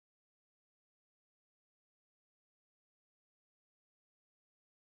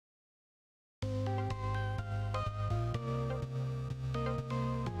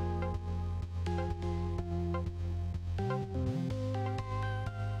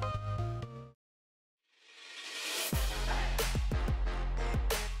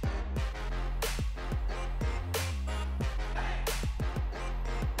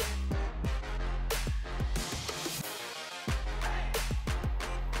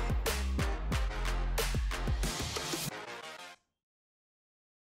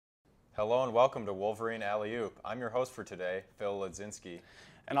Hello and welcome to Wolverine Alley-Oop. I'm your host for today, Phil Ledzinski.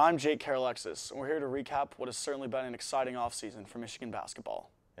 And I'm Jake Karalexis, and we're here to recap what has certainly been an exciting offseason for Michigan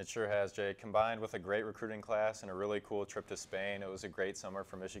basketball. It sure has, Jake. Combined with a great recruiting class and a really cool trip to Spain, it was a great summer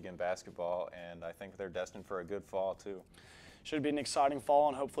for Michigan basketball, and I think they're destined for a good fall, too. Should be an exciting fall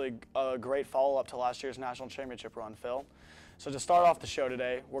and hopefully a great follow-up to last year's national championship run, Phil. So to start off the show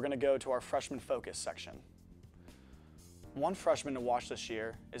today, we're going to go to our freshman focus section. One freshman to watch this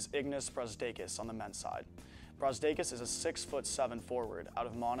year is Ignas Brazdeikis on the men's side. Brazdeikis is a 6'7" forward out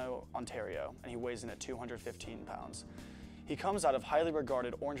of Mono, Ontario, and he weighs in at 215 pounds. He comes out of highly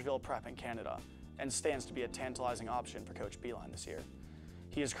regarded Orangeville Prep in Canada and stands to be a tantalizing option for Coach Beilein this year.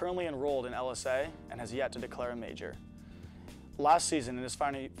 He is currently enrolled in LSA and has yet to declare a major. Last season, in his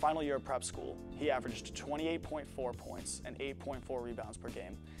final year of prep school, he averaged 28.4 points and 8.4 rebounds per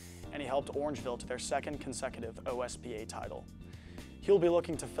game, and he helped Orangeville to their second consecutive OSBA title. He'll be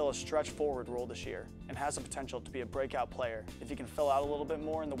looking to fill a stretch forward role this year and has the potential to be a breakout player if he can fill out a little bit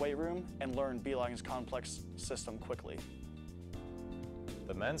more in the weight room and learn Beilein's complex system quickly.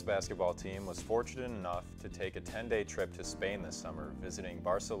 The men's basketball team was fortunate enough to take a 10-day trip to Spain this summer, visiting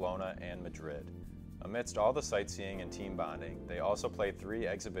Barcelona and Madrid. Amidst all the sightseeing and team bonding, they also played 3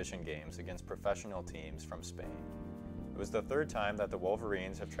 exhibition games against professional teams from Spain. It was the third time that the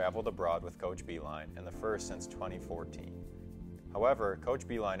Wolverines have traveled abroad with Coach Beilein, and the first since 2014. However, Coach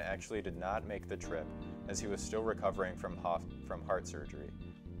Beilein actually did not make the trip, as he was still recovering from heart surgery.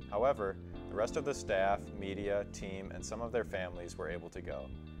 However, the rest of the staff, media, team, and some of their families were able to go.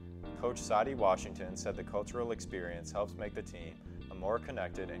 Coach Sadi Washington said the cultural experience helps make the team a more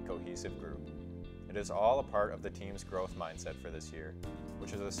connected and cohesive group. It is all a part of the team's growth mindset for this year,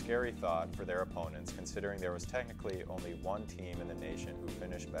 which is a scary thought for their opponents considering there was technically only one team in the nation who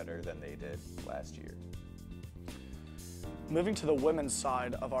finished better than they did last year. Moving to the women's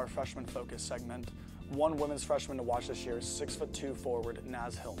side of our freshman focus segment, one women's freshman to watch this year is 6'2" forward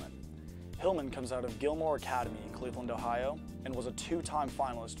Naz Hillman. Hillman comes out of Gilmore Academy in Cleveland, Ohio, and was a 2-time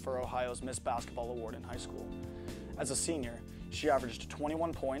finalist for Ohio's Miss Basketball Award in high school. As a senior, she averaged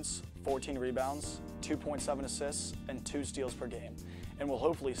 21 points, 14 rebounds, 2.7 assists, and 2 steals per game, and will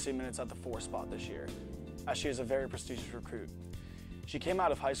hopefully see minutes at the 4 spot this year, as she is a very prestigious recruit. She came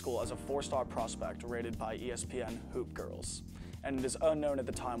out of high school as a 4-star prospect rated by ESPN Hoop Girls, and it is unknown at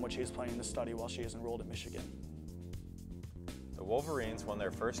the time what she is planning to study while she is enrolled at Michigan. The Wolverines won their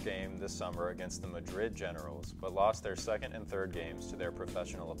first game this summer against the Madrid Generals, but lost their second and third games to their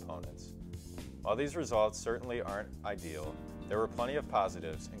professional opponents. While these results certainly aren't ideal, there were plenty of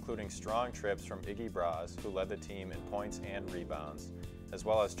positives, including strong trips from Iggy Braz, who led the team in points and rebounds, as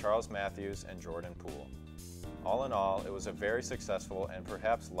well as Charles Matthews and Jordan Poole. All in all, it was a very successful and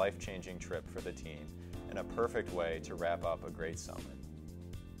perhaps life-changing trip for the team, and a perfect way to wrap up a great summer.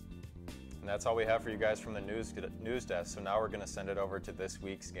 And that's all we have for you guys from the news desk, so now we're going to send it over to this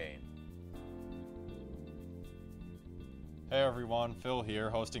week's game. Hey everyone, Phil here,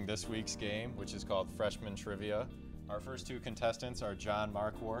 hosting this week's game, which is called Freshman Trivia. Our first 2 contestants are John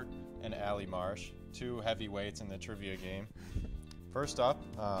Markwart and Allie Marsh, 2 heavyweights in the trivia game. First up,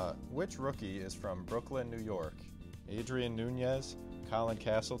 which rookie is from Brooklyn, New York? Adrian Nunez, Colin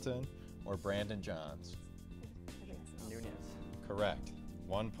Castleton, or Brandon Johns? Nunez. Correct.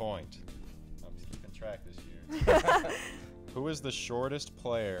 1 point. I'm keeping track this year. Who is the shortest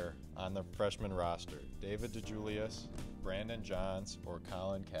player on the freshman roster? David DeJulius, Brandon Johns, or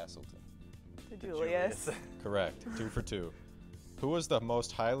Colin Castleton? DeJulius. Correct. 2 for 2. Who was the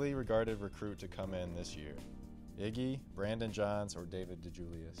most highly regarded recruit to come in this year? Iggy, Brandon Johns, or David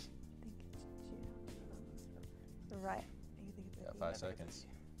DeJulius? I think it's Gio. Right. You think it's Yeah, Iggy? 5 seconds.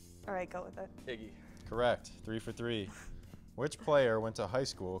 All right, go with it. Iggy. Correct. 3 for 3. Which player went to high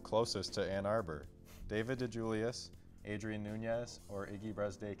school closest to Ann Arbor? David DeJulius, Adrian Nunez, or Iggy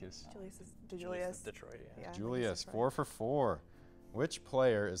Brazdeikis? DeJulius. Detroit, yeah. Julius, 4 for 4. Which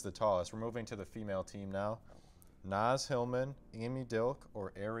player is the tallest? We're moving to the female team now. Naz Hillman, Amy Dilk,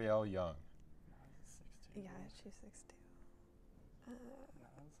 or Ariel Young? Yeah, she's 6'2".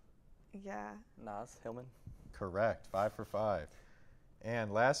 Yeah. Naz Hillman. Correct. 5 for 5.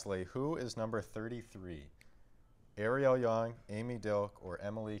 And lastly, who is number 33? Ariel Young, Amy Dilk, or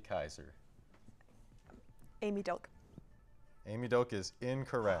Emily Kaiser? Amy Dilk. Amy Dilk is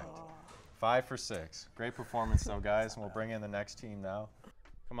incorrect. 5 for 6. Great performance though, guys, and we'll bring in the next team now.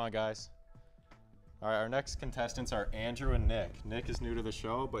 Come on, guys. All right, our next contestants are Andrew and Nick. Nick is new to the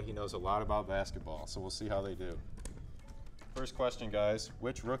show, but he knows a lot about basketball, so we'll see how they do. First question, guys.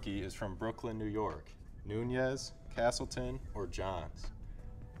 Which rookie is from Brooklyn, New York? Nunez, Castleton, or Johns?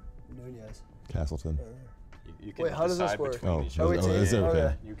 Nunez. Castleton. You can Wait, how does this decide work? between each Oh, other. it's is it okay.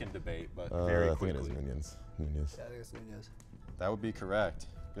 okay? You can debate, but very I think it is quickly. Nunez. Yeah, I think it's Nunez. That would be correct.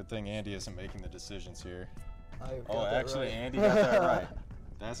 Good thing Andy isn't making the decisions here. I got Oh, that actually, right. Andy got that right.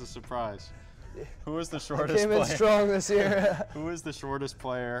 That's a surprise. Who is the I shortest came in player? strong this year. Who is the shortest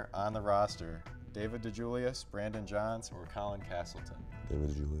player on the roster? David DeJulius, Brandon Johns, or Colin Castleton?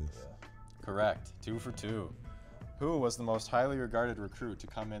 David Julius. Correct. 2 for 2. Who was the most highly regarded recruit to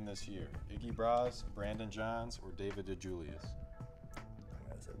come in this year? Iggy Braz, Brandon Johns, or David DeJulius?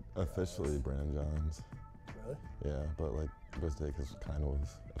 Officially, Brandon Johns. Really? Yeah, but like Bris Dacus kind of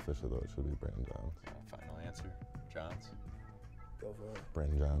was official though. It should be Brandon Johns. Final answer. Johns? Go for it.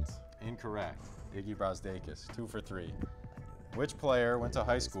 Brandon Johns. Incorrect. Iggy Brazdeikis, 2 for 3. Which player went to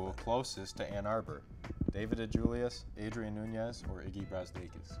high school closest to Ann Arbor? David DeJulius, Adrian Nunez, or Iggy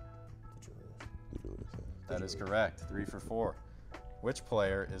Brazdeikis? Julius. Yeah. That is correct. 3 for 4. Which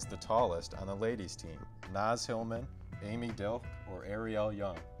player is the tallest on the ladies' team? Naz Hillman, Amy Dilk, or Ariel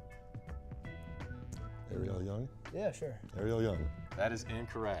Young? Ariel Young. Yeah, sure. Ariel Young. That is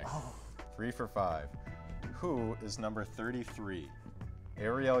incorrect. 3 for 5. Who is number 33?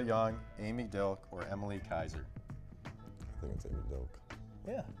 Ariel Young, Amy Dilk, or Emily Kaiser? I think it's Amy Doak.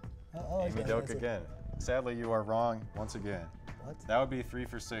 Yeah. I like Amy that Dilk answer. again. Sadly, you are wrong once again. What? That would be 3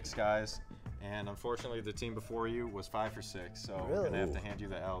 for 6, guys. And unfortunately, the team before you was 5 for 6. So we're going to have to hand you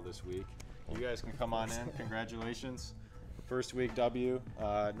the L this week. You guys can come on in. Congratulations. First week W.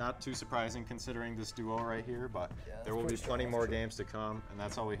 Not too surprising considering this duo right here, but Yeah, there will be pretty plenty strong, more that's true. games to come. And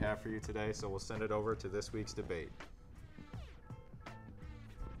that's all we have for you today. So we'll send it over to this week's debate.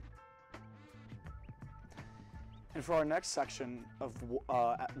 And for our next section of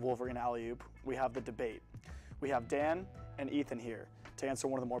Wolverine Alley-Oop, we have the debate. We have Dan and Ethan here to answer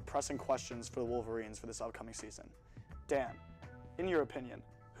one of the more pressing questions for the Wolverines for this upcoming season. Dan, in your opinion,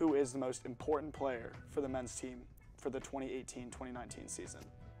 who is the most important player for the men's team for the 2018-2019 season?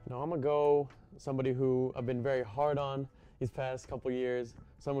 No, I'm gonna go somebody who I've been very hard on these past couple years,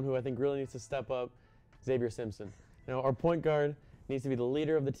 someone who I think really needs to step up, Xavier Simpson. You know, our point guard needs to be the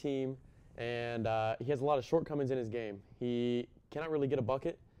leader of the team, and he has a lot of shortcomings in his game. He cannot really get a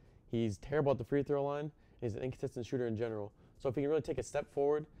bucket. He's terrible at the free throw line. He's an inconsistent shooter in general. So if he can really take a step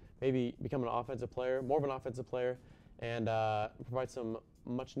forward, maybe become an offensive player, more of an offensive player, and provide some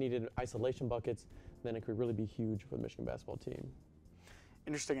much-needed isolation buckets, then it could really be huge for the Michigan basketball team.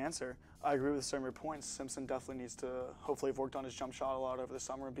 Interesting answer. I agree with some of your points. Simpson definitely needs to hopefully have worked on his jump shot a lot over the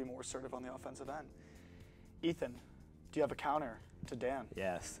summer and be more assertive on the offensive end. Ethan, do you have a counter to Dan?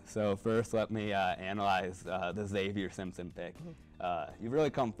 Yes. So first, let me analyze the Xavier Simpson pick. You've really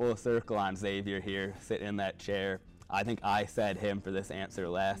come full circle on Xavier here, sitting in that chair. I think I said him for this answer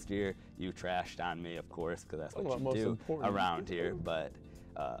last year. You trashed on me, of course, because that's what you do around here. But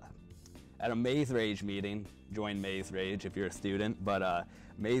at a Maze Rage meeting, join Maze Rage if you're a student, but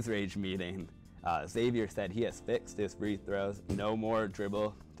Maze Rage meeting, Xavier said he has fixed his free throws, no more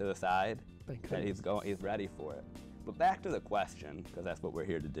dribble to the side, and he's ready for it. But back to the question, because that's what we're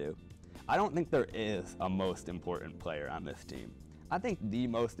here to do. I don't think there is a most important player on this team. I think the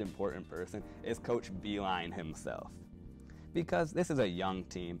most important person is Coach Beilein himself. Because this is a young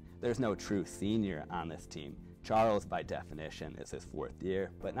team, there's no true senior on this team. Charles, by definition, is his 4th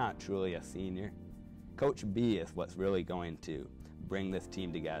year, but not truly a senior. Coach B is what's really going to bring this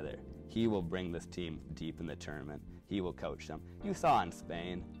team together. He will bring this team deep in the tournament. He will coach them. You saw in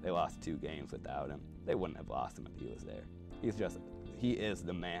Spain, they lost 2 games without him. They wouldn't have lost him if he was there. He is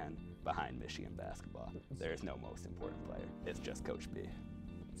the man behind Michigan basketball. There is no most important player. It's just Coach B.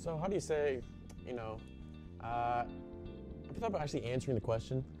 So how do you say, you know, have you thought about actually answering the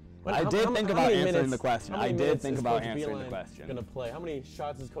question? I did think about answering the question. How many I did minutes think is about Coach answering the Beilein question. Gonna play? How many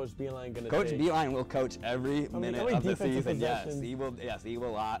shots is Coach Beilein gonna Coach take? Beilein will coach every How many minute of the defensive season. Yes, possessions? he will. Yes, he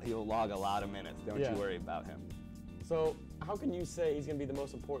will log a lot of minutes. Don't Yeah. you worry about him. So how can you say he's gonna be the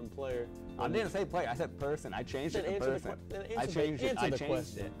most important player? I didn't say player. I said person. I changed it Then to answer the person. then I answer changed the, it. answer I the changed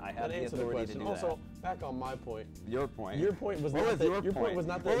question. it. I Then have the answer the authority to question. do Also, that. back on my point. Your point. Your point was What not was that your point was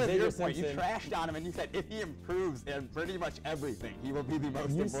not What that was Xavier your point? You Simpson. trashed on him and you said if he improves in pretty much everything, he will be the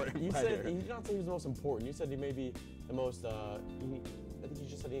most important You player. said you did not say he was the most important. You said he may be the most. I think you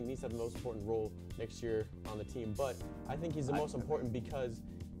just said he needs to have the most important role next year on the team. But I think he's the most important because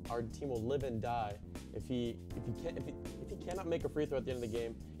our team will live and die if he cannot make a free throw at the end of the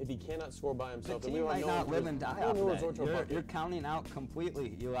game. If he cannot score by The himself, then we team will might not live and die no off one will of resort to a that. bucket. You're counting out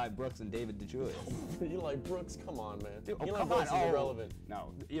completely Eli Brooks and David DeJulius. Eli Brooks, come on, man. Dude, Eli come Brooks on. is irrelevant.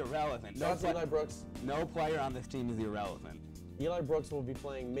 No, irrelevant. Shots to Eli Brooks. No player on this team is irrelevant. Eli Brooks will be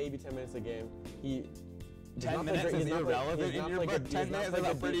playing maybe 10 minutes a game. He's 10 not played minutes great- is he's not played- irrelevant he's in not your played book. good- 10 he's not minutes played is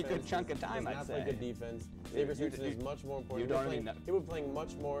a good pretty defense. good chunk of time, He's I'd not say. played good defense. Xavier You- Simpson you- is much more important. you don't even know. He would be playing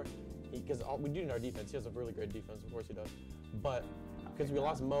much more, because we do need our defense. He has a really great defense, of course he does. But because we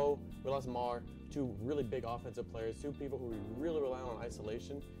lost Mo, we lost Mar, two really big offensive players, two people who we really rely on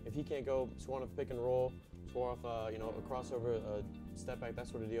isolation. If he can't go score off pick and roll, score off a crossover, a step back, that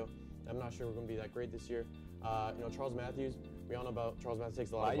sort of deal, I'm not sure we're going to be that great this year. Charles Matthews, we all know about Charles Matthews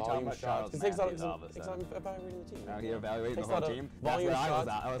takes a lot Why are of you talking volume about shots. Charles He takes a lot Matthews all of a takes a sudden? lot of evaluating the team. Now you're evaluating Takes the a lot whole of team. That's volume where I was shots, at.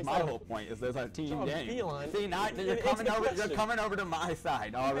 That was takes a my lot of- whole point. Is there's a team Charles game. Beilein- See, now you're Answer coming the over. You're question. coming over to my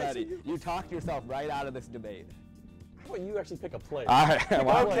side already. You talked yourself right out of this debate. How about you actually pick a player? All right.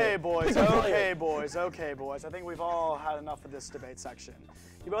 well, Okay, boys. Pick a player. Okay, boys. Okay, boys. I think we've all had enough of this debate section.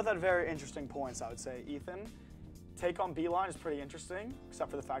 You both had very interesting points, I would say. Ethan, take on Beilein is pretty interesting, except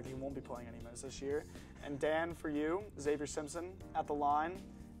for the fact that he won't be playing any minutes this year. And Dan, for you, Xavier Simpson at the line,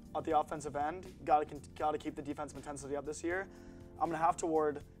 at the offensive end, got to keep the defensive intensity up this year. I'm going to have to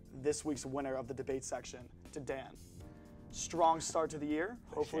award this week's winner of the debate section to Dan. Strong start to the year.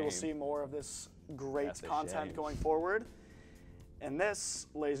 Hopefully we'll shame. see more of this great That's a content shame. going forward. And this,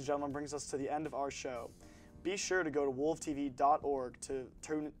 ladies and gentlemen, brings us to the end of our show. Be sure to go to wolftv.org to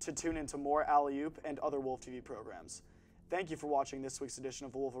tune into more Alley-Oop and other Wolf TV programs. Thank you for watching this week's edition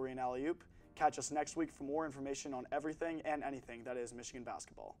of Wolverine Alley-Oop. Catch us next week for more information on everything and anything that is Michigan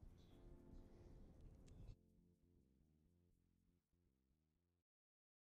basketball.